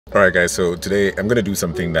Alright guys, so today I'm gonna do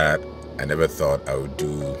something that I never thought I would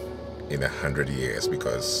do in 100 years,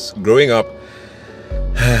 because growing up,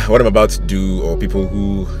 what I'm about to do, or people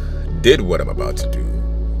who did what I'm about to do,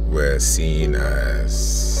 were seen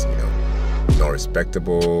as, not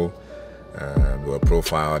respectable. Were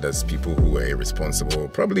profiled as people who were irresponsible,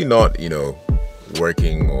 probably not,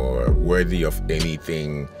 working or worthy of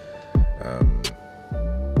anything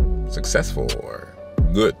successful or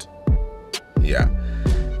good. Yeah.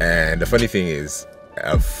 And the funny thing is,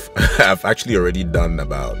 I've actually already done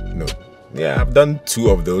I've done 2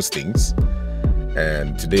 of those things,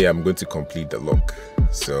 and today I'm going to complete the look.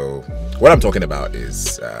 So what I'm talking about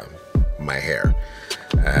is my hair.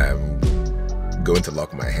 I'm going to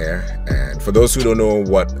lock my hair, and for those who don't know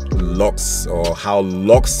what locks or how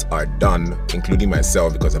locks are done, including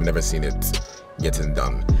myself, because I've never seen it getting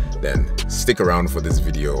done, then stick around for this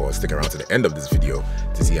video, or stick around to the end of this video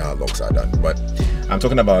to see how locks are done. But I'm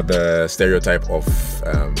talking about the stereotype of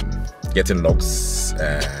getting locks,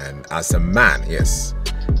 and as a man, yes,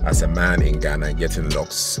 as a man in Ghana, getting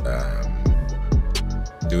locks,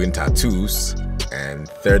 doing tattoos, and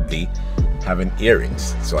thirdly, having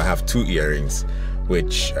earrings. So I have 2 earrings,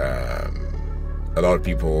 which a lot of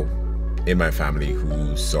people in my family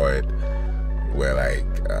who saw it were like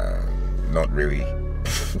not really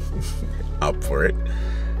up for it,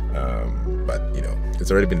 but it's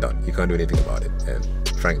already been done. You can't do anything about it, and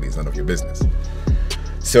frankly, it's none of your business.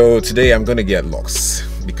 So today I'm gonna get locks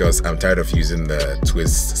because I'm tired of using the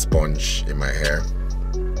twist sponge in my hair.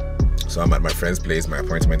 So I'm at my friend's place. My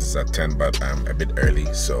appointment is at 10, but I'm a bit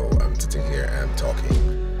early, so I'm sitting here and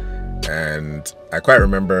talking. And I quite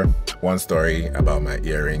remember one story about my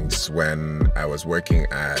earrings when I was working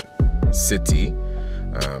at City.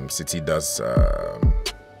 City does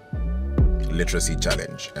literacy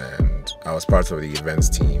challenge, and I was part of the events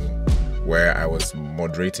team where I was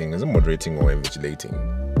moderating. Is it moderating or invigilating?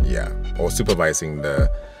 Yeah, or supervising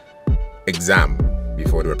the exam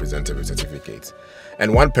before the representative certificate.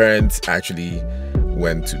 And one parent actually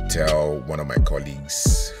went to tell one of my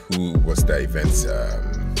colleagues, who was the events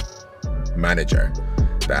manager,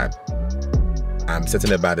 that I'm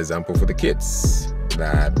setting a bad example for the kids.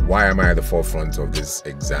 That why am I at the forefront of this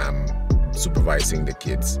exam supervising the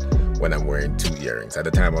kids when I'm wearing 2 earrings? At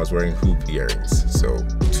the time I was wearing hoop earrings, so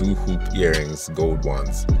 2 hoop earrings, gold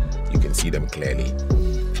ones, you can see them clearly.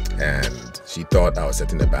 And she thought I was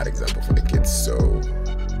setting a bad example for the kids. So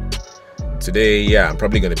today, yeah, I'm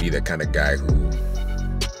probably going to be the kind of guy who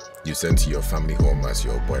you send to your family home as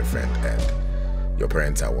your boyfriend, and your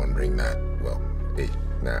parents are wondering that, well, hey,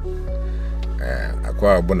 nah,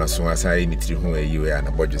 akwa bona so asai ni tiri hu ayi we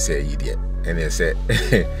na bojo say yi de, and they say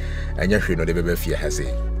anya hwe no de bebe fie ha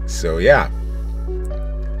say. So yeah,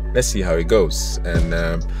 let's see how it goes. And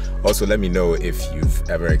also let me know if you've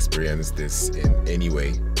ever experienced this in any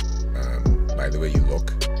way, by the way you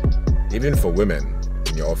look. Even for women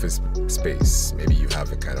in your office space, maybe you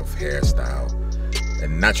have a kind of hairstyle, a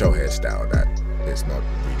natural hairstyle that is not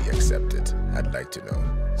really accepted. I'd like to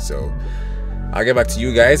know. So I'll get back to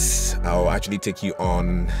you guys. I'll actually take you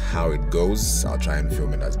on how it goes. I'll try and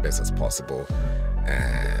film it as best as possible,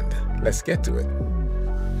 and let's get to it.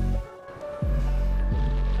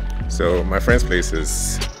 So my friend's place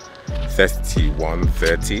is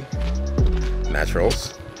 3130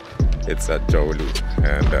 Naturals. It's at Jolu,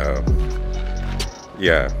 and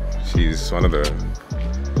yeah, she's one of the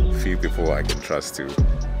few people I can trust to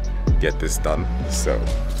get this done. So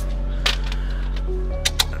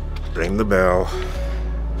ring the bell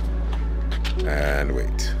and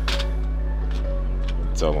wait.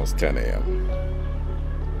 It's almost 10 a.m.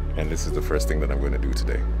 and this is the first thing that I'm going to do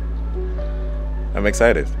today. I'm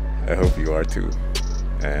excited. I hope you are too,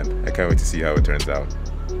 and I can't wait to see how it turns out.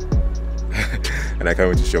 And I can't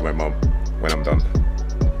wait to show my mom when I'm done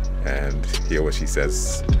and hear what she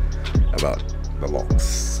says about the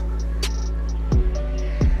locks.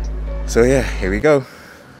 So yeah, here we go.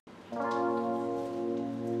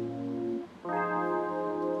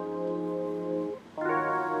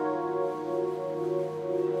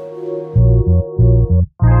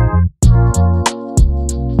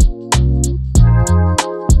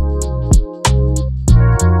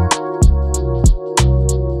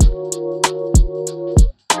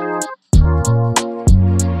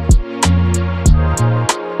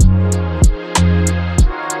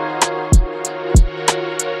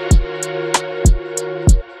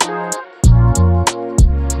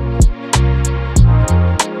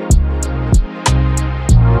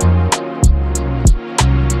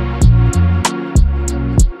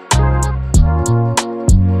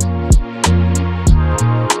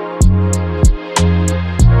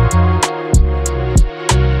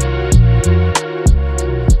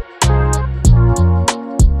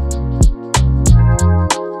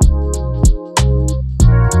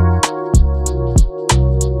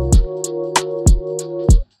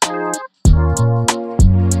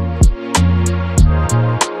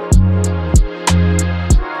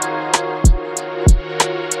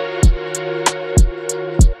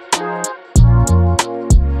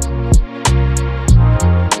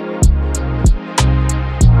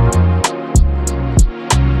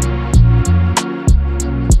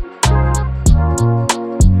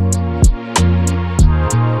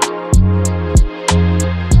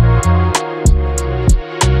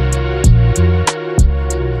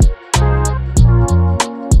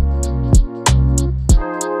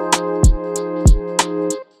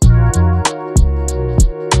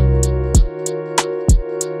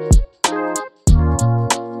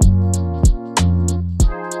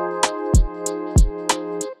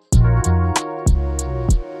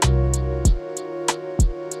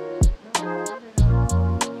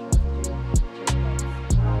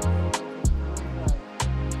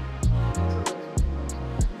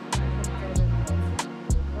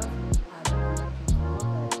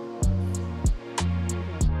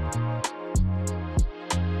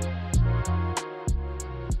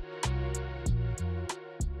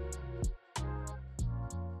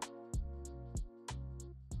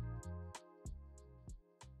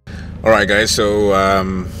 Alright guys, so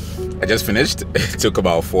I just finished. It took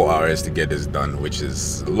about 4 hours to get this done, which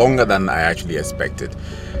is longer than I actually expected.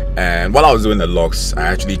 And while I was doing the locks, I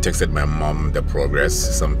actually texted my mom the progress,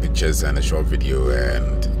 some pictures and a short video,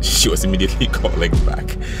 and she was immediately calling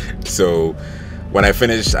back. So when I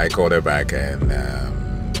finished, I called her back, and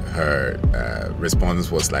her response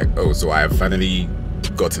was like, oh, so I have finally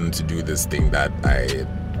gotten to do this thing that I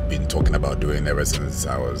been talking about doing ever since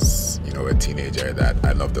I was, you know, a teenager, that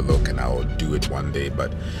I love the look and I'll do it one day.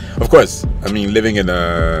 But of course, I mean, living in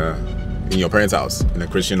your parents' house in a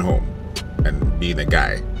Christian home and being a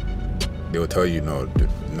guy, they will tell you, no,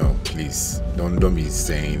 please don't be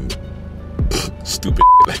saying stupid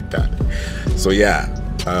like that. So yeah,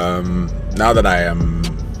 now that I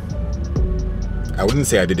wouldn't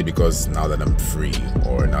say I did it because now that I'm free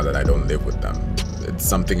or now that I don't live with them. It's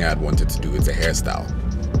something I had wanted to do. It's a hairstyle.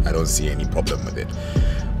 I don't see any problem with it.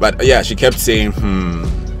 But yeah, she kept saying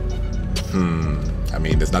I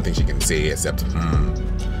mean, there's nothing she can say except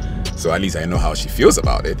so at least I know how she feels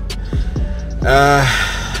about it.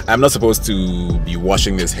 I'm not supposed to be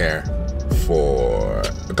washing this hair for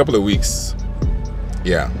a couple of weeks.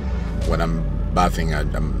 Yeah, when I'm bathing,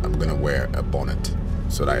 I'm gonna wear a bonnet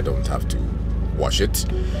so that I don't have to wash it.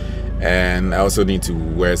 And I also need to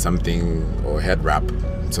wear something or head wrap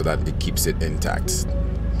so that it keeps it intact.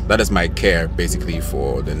 That is my care basically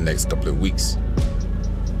for the next couple of weeks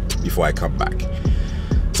before I come back.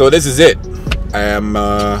 So this is it. I am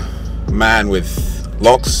a man with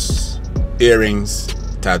locks, earrings,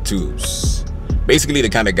 tattoos. Basically the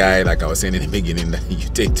kind of guy, like I was saying in the beginning, that you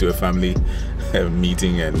take to a family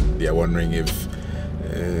meeting and they're wondering if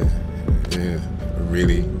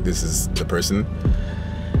really this is the person.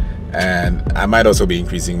 And I might also be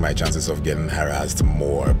increasing my chances of getting harassed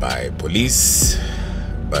more by police,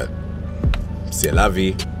 but c'est la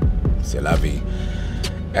vie.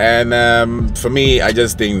 And for me, I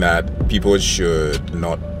just think that people should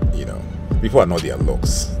not, people are not their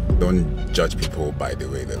looks. Don't judge people by the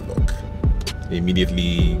way they look.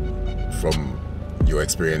 Immediately from your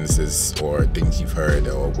experiences or things you've heard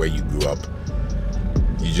or where you grew up,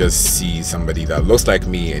 you just see somebody that looks like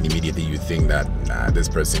me and immediately you think that, nah, this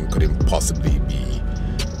person couldn't possibly be,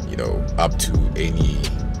 up to any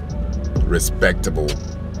respectable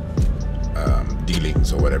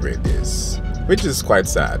dealings or whatever it is, which is quite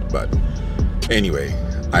sad. But anyway,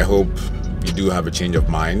 I hope you do have a change of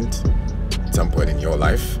mind at some point in your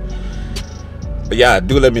life. But yeah,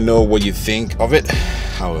 do let me know what you think of it,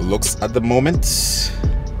 how it looks at the moment.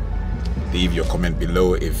 Leave your comment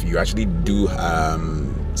below if you actually do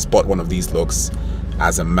spot one of these looks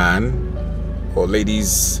as a man. Or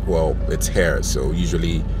ladies, well, it's hair, so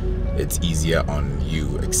usually it's easier on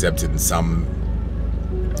you, except in some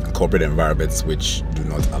corporate environments which do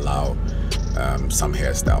not allow some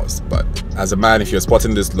hairstyles. But as a man, if you're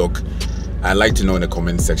spotting this look, I'd like to know in the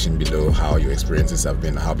comment section below how your experiences have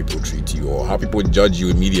been, how people treat you, or how people judge you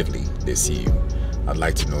immediately they see you. I'd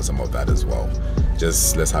like to know some of that as well.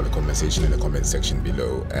 Just let's have a conversation in the comment section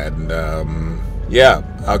below. And yeah,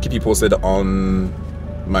 I'll keep you posted on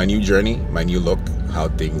my new journey, my new look, how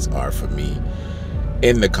things are for me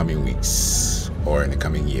in the coming weeks or in the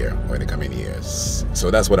coming year or in the coming years. So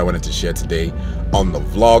that's what I wanted to share today on the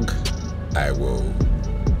vlog. I will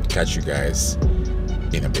catch you guys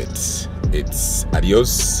in a bit. It's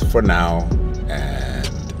adios for now, and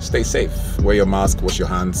stay safe. Wear your mask, wash your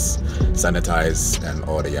hands, sanitize, and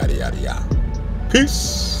all the yada yada yada.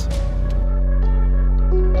 Peace.